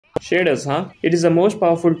Shaders, huh? It is the most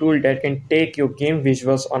powerful tool that can take your game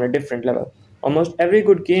visuals on a different level. Almost every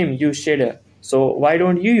good game uses shader, so why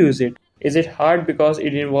don't you use it? Is it hard because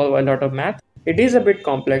it involves a lot of math? It is a bit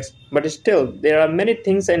complex, but still, there are many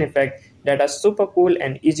things and effects that are super cool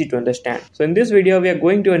and easy to understand. So in this video, we are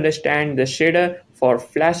going to understand the shader for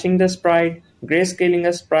flashing the sprite, grayscaling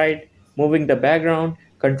a sprite, moving the background,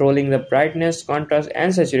 controlling the brightness, contrast,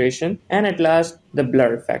 and saturation, and at last, the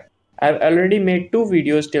blur effect. I've already made 2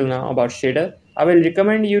 videos till now about shader. I will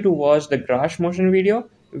recommend you to watch the Grash motion video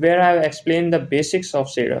where I have explained the basics of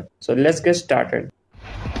shader. So let's get started.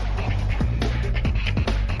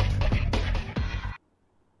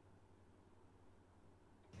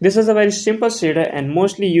 This is a very simple shader and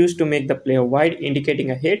mostly used to make the player white, indicating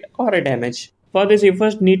a hit or a damage. For this, you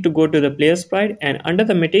first need to go to the player sprite and under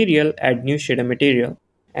the material, add new shader material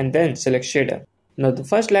and then select shader. Now the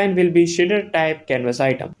first line will be shader type canvas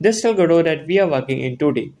item. This tells Godot that we are working in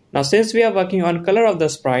 2D. Now since we are working on color of the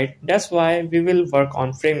sprite, that's why we will work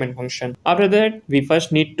on fragment function. After that, we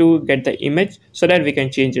first need to get the image so that we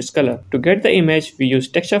can change its color. To get the image, we use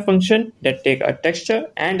texture function that take a texture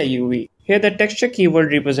and a UV. Here the texture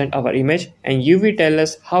keyword represents our image and UV tells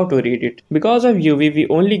us how to read it. Because of UV, we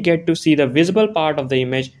only get to see the visible part of the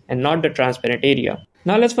image and not the transparent area.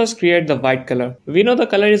 Now let's first create the white color. We know the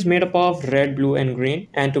color is made up of red, blue and green,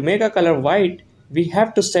 and to make a color white, we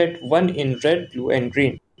have to set one in red, blue and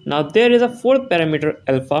green. Now there is a fourth parameter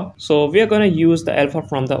alpha, so we are going to use the alpha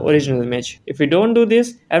from the original image. If we don't do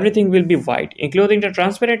this, everything will be white, including the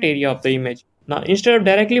transparent area of the image. Now instead of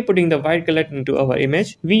directly putting the white color into our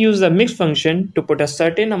image, we use the mix function to put a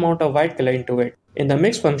certain amount of white color into it. In the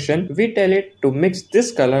mix function, we tell it to mix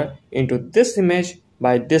this color into this image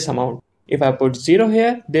by this amount. If I put 0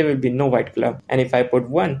 here, there will be no white color, and if I put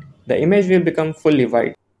 1, the image will become fully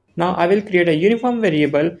white. Now I will create a uniform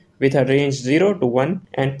variable with a range 0 to 1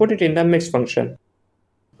 and put it in the mix function.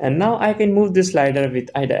 And now I can move this slider with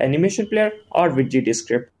either animation player or with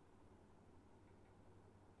GTScript.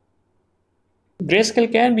 Grayscale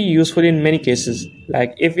can be useful in many cases,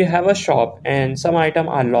 like if you have a shop and some items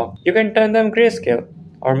are locked, you can turn them grayscale.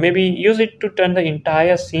 Or maybe use it to turn the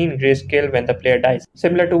entire scene grayscale when the player dies,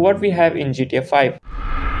 similar to what we have in GTA 5.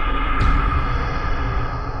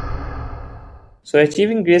 So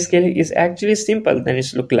achieving grayscale is actually simple than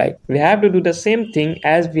it looks like. We have to do the same thing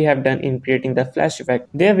as we have done in creating the flash effect.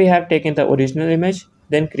 There we have taken the original image,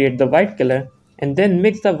 then create the white color, and then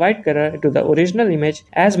mix the white color to the original image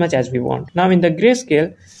as much as we want. Now in the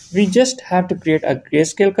grayscale, we just have to create a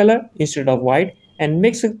grayscale color instead of white and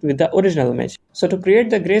mix it with the original image. So to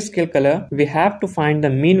create the grayscale color, we have to find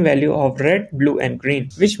the mean value of red, blue and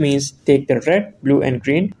green, which means take the red, blue and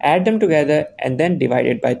green, add them together and then divide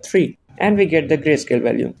it by 3. And we get the grayscale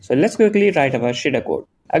value. So let's quickly write our shader code.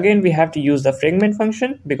 Again, we have to use the fragment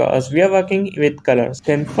function because we are working with colors.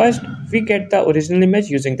 Then first, we get the original image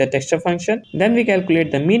using the texture function. Then we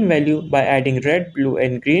calculate the mean value by adding red, blue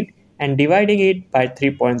and green and dividing it by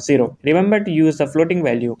 3.0. Remember to use the floating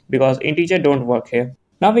value because integer don't work here.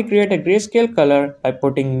 Now we create a grayscale color by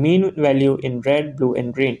putting mean value in red, blue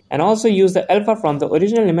and green and also use the alpha from the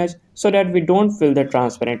original image so that we don't fill the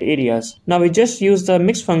transparent areas. Now we just use the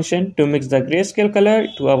mix function to mix the grayscale color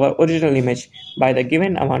to our original image by the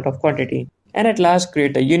given amount of quantity. And at last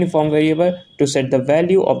create a uniform variable to set the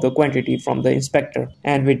value of the quantity from the inspector.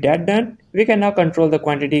 And with that done, we can now control the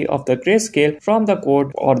quantity of the grayscale from the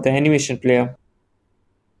code or the animation player.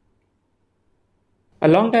 A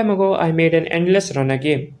long time ago, I made an endless runner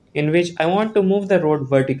game in which I want to move the road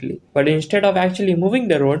vertically, but instead of actually moving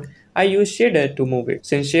the road, I use shader to move it.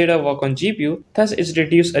 Since shader work on GPU, thus it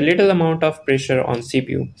reduces a little amount of pressure on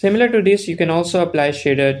CPU. Similar to this, you can also apply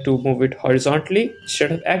shader to move it horizontally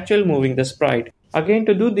instead of actually moving the sprite. Again,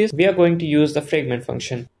 to do this, we are going to use the fragment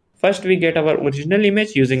function. First, we get our original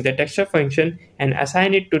image using the texture function and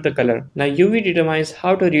assign it to the color. Now UV determines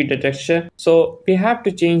how to read the texture, so we have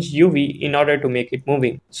to change UV in order to make it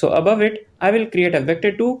moving. So above it, I will create a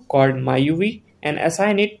vector 2 called myUV and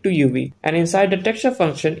assign it to UV. And inside the texture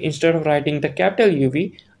function, instead of writing the capital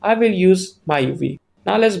UV, I will use myUV.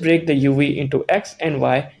 Now let's break the UV into X and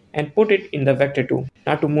Y and put it in the vector 2.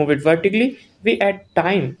 Now to move it vertically, we add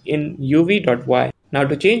time in UV.Y. Now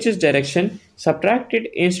to change its direction, subtract it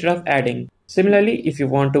instead of adding. Similarly, if you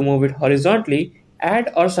want to move it horizontally,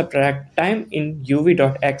 add or subtract time in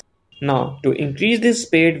UV.X. Now to increase this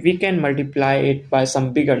speed, we can multiply it by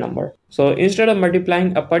some bigger number. So instead of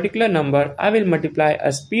multiplying a particular number, I will multiply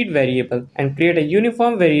a speed variable and create a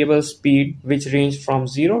uniform variable speed which ranges from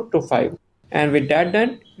 0 to 5. And with that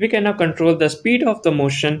done, we can now control the speed of the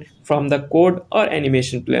motion from the code or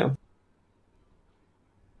animation player.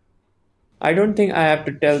 I don't think I have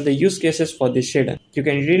to tell the use cases for this shader. You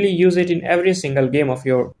can really use it in every single game of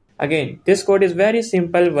yours. Again, this code is very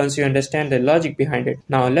simple once you understand the logic behind it.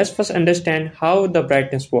 Now let's first understand how the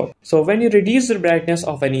brightness works. So when you reduce the brightness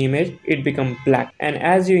of an image, it becomes black, and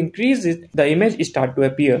as you increase it, the image starts to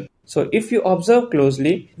appear. So if you observe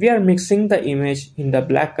closely, we are mixing the image in the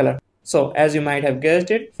black color. So as you might have guessed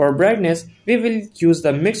it, for brightness, we will use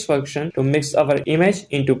the mix function to mix our image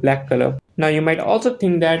into black color. Now you might also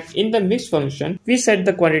think that in the mix function, we set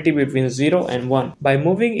the quantity between 0 and 1. By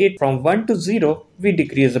moving it from 1 to 0, we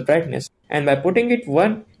decrease the brightness. And by putting it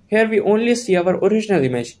 1, here we only see our original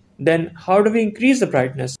image. Then how do we increase the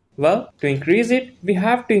brightness? Well, to increase it, we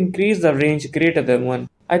have to increase the range greater than 1.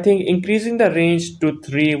 I think increasing the range to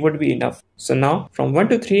 3 would be enough. So now from 1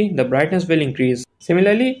 to 3, the brightness will increase.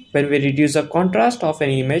 Similarly, when we reduce the contrast of an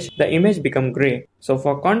image, the image becomes gray. So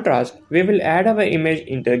for contrast, we will add our image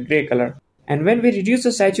into gray color. And when we reduce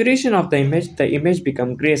the saturation of the image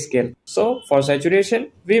becomes grayscale. So for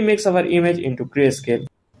saturation, we mix our image into grayscale.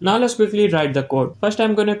 Now let's quickly write the code. First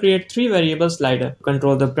I'm going to create 3 variable slider to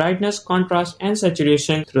control the brightness, contrast and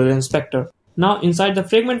saturation through the inspector. Now inside the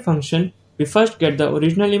fragment function, we first get the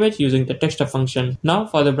original image using the texture function. Now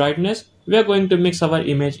for the brightness, we are going to mix our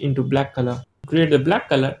image into black color. To create the black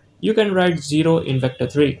color, you can write 0 in vector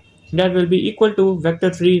 3. That will be equal to vector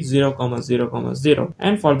 3 0, 0, 0.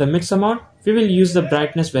 And for the mix amount, we will use the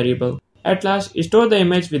brightness variable. At last, store the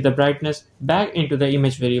image with the brightness back into the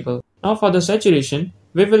image variable. Now for the saturation,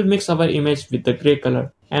 we will mix our image with the gray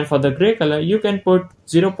color. And for the gray color, you can put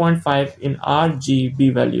 0.5 in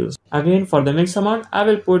RGB values. Again, for the mix amount, I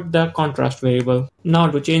will put the contrast variable. Now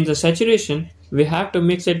to change the saturation, we have to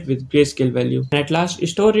mix it with grayscale value. And at last,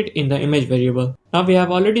 store it in the image variable. Now we have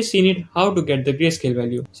already seen it how to get the grayscale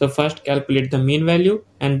value. So first calculate the mean value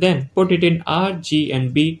and then put it in R, G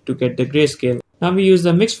and B to get the grayscale. Now we use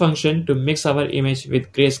the mix function to mix our image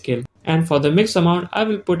with grayscale. And for the mix amount, I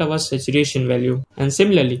will put our saturation value. And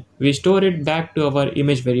similarly, we store it back to our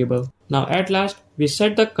image variable. Now at last, we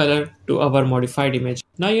set the color to our modified image.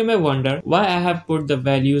 Now you may wonder why I have put the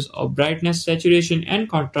values of brightness, saturation and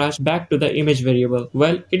contrast back to the image variable.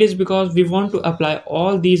 Well, it is because we want to apply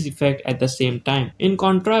all these effects at the same time. In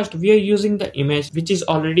contrast, we are using the image which is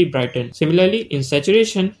already brightened. Similarly, in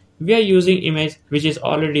saturation, we are using image which is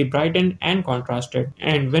already brightened and contrasted.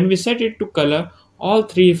 And when we set it to color, all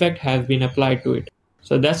 3 effects have been applied to it.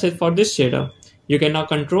 So that's it for this shader. You can now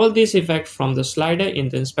control this effect from the slider in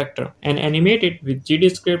the inspector and animate it with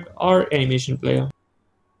GDScript or animation player.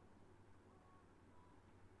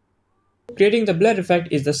 Creating the blur effect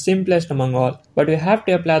is the simplest among all, but we have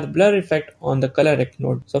to apply the blur effect on the color rect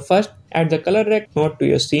node. So first, add the color rect node to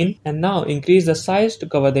your scene and now increase the size to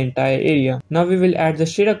cover the entire area. Now we will add the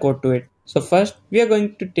shader code to it. So first, we are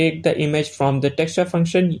going to take the image from the texture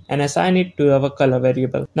function and assign it to our color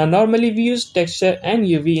variable. Now normally we use texture and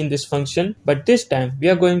UV in this function, but this time we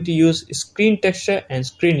are going to use screen texture and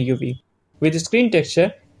screen UV. With screen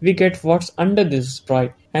texture, we get what's under this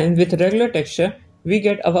sprite, and with regular texture, we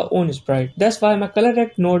get our own sprite. That's why my color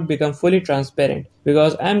rect node becomes fully transparent,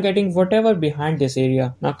 because I am getting whatever behind this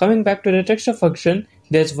area. Now coming back to the texture function,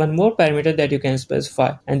 there's one more parameter that you can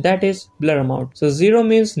specify, and that is blur amount. So 0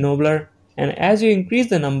 means no blur, and as you increase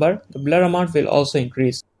the number, the blur amount will also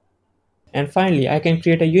increase. And finally, I can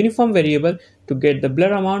create a uniform variable to get the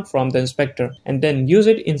blur amount from the inspector and then use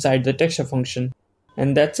it inside the texture function.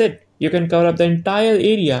 And that's it. You can cover up the entire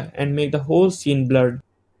area and make the whole scene blurred.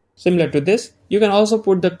 Similar to this, you can also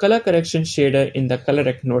put the color correction shader in the color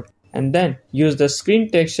rect node and then use the screen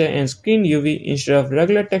texture and screen UV instead of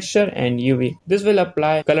regular texture and UV. This will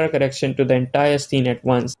apply color correction to the entire scene at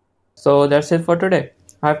once. So that's it for today.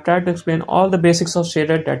 I've tried to explain all the basics of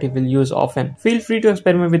shader that you will use often. Feel free to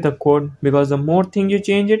experiment with the code because the more things you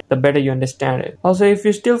change it, the better you understand it. Also, if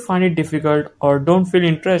you still find it difficult or don't feel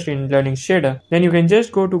interested in learning shader, then you can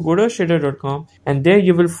just go to GodotShader.com and there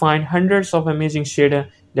you will find hundreds of amazing shader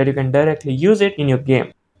that you can directly use it in your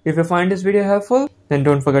game. If you find this video helpful, then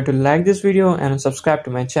don't forget to like this video and subscribe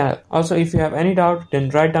to my channel. Also, if you have any doubt, then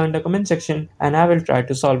write down in the comment section and I will try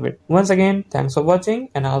to solve it. Once again, thanks for watching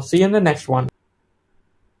and I'll see you in the next one.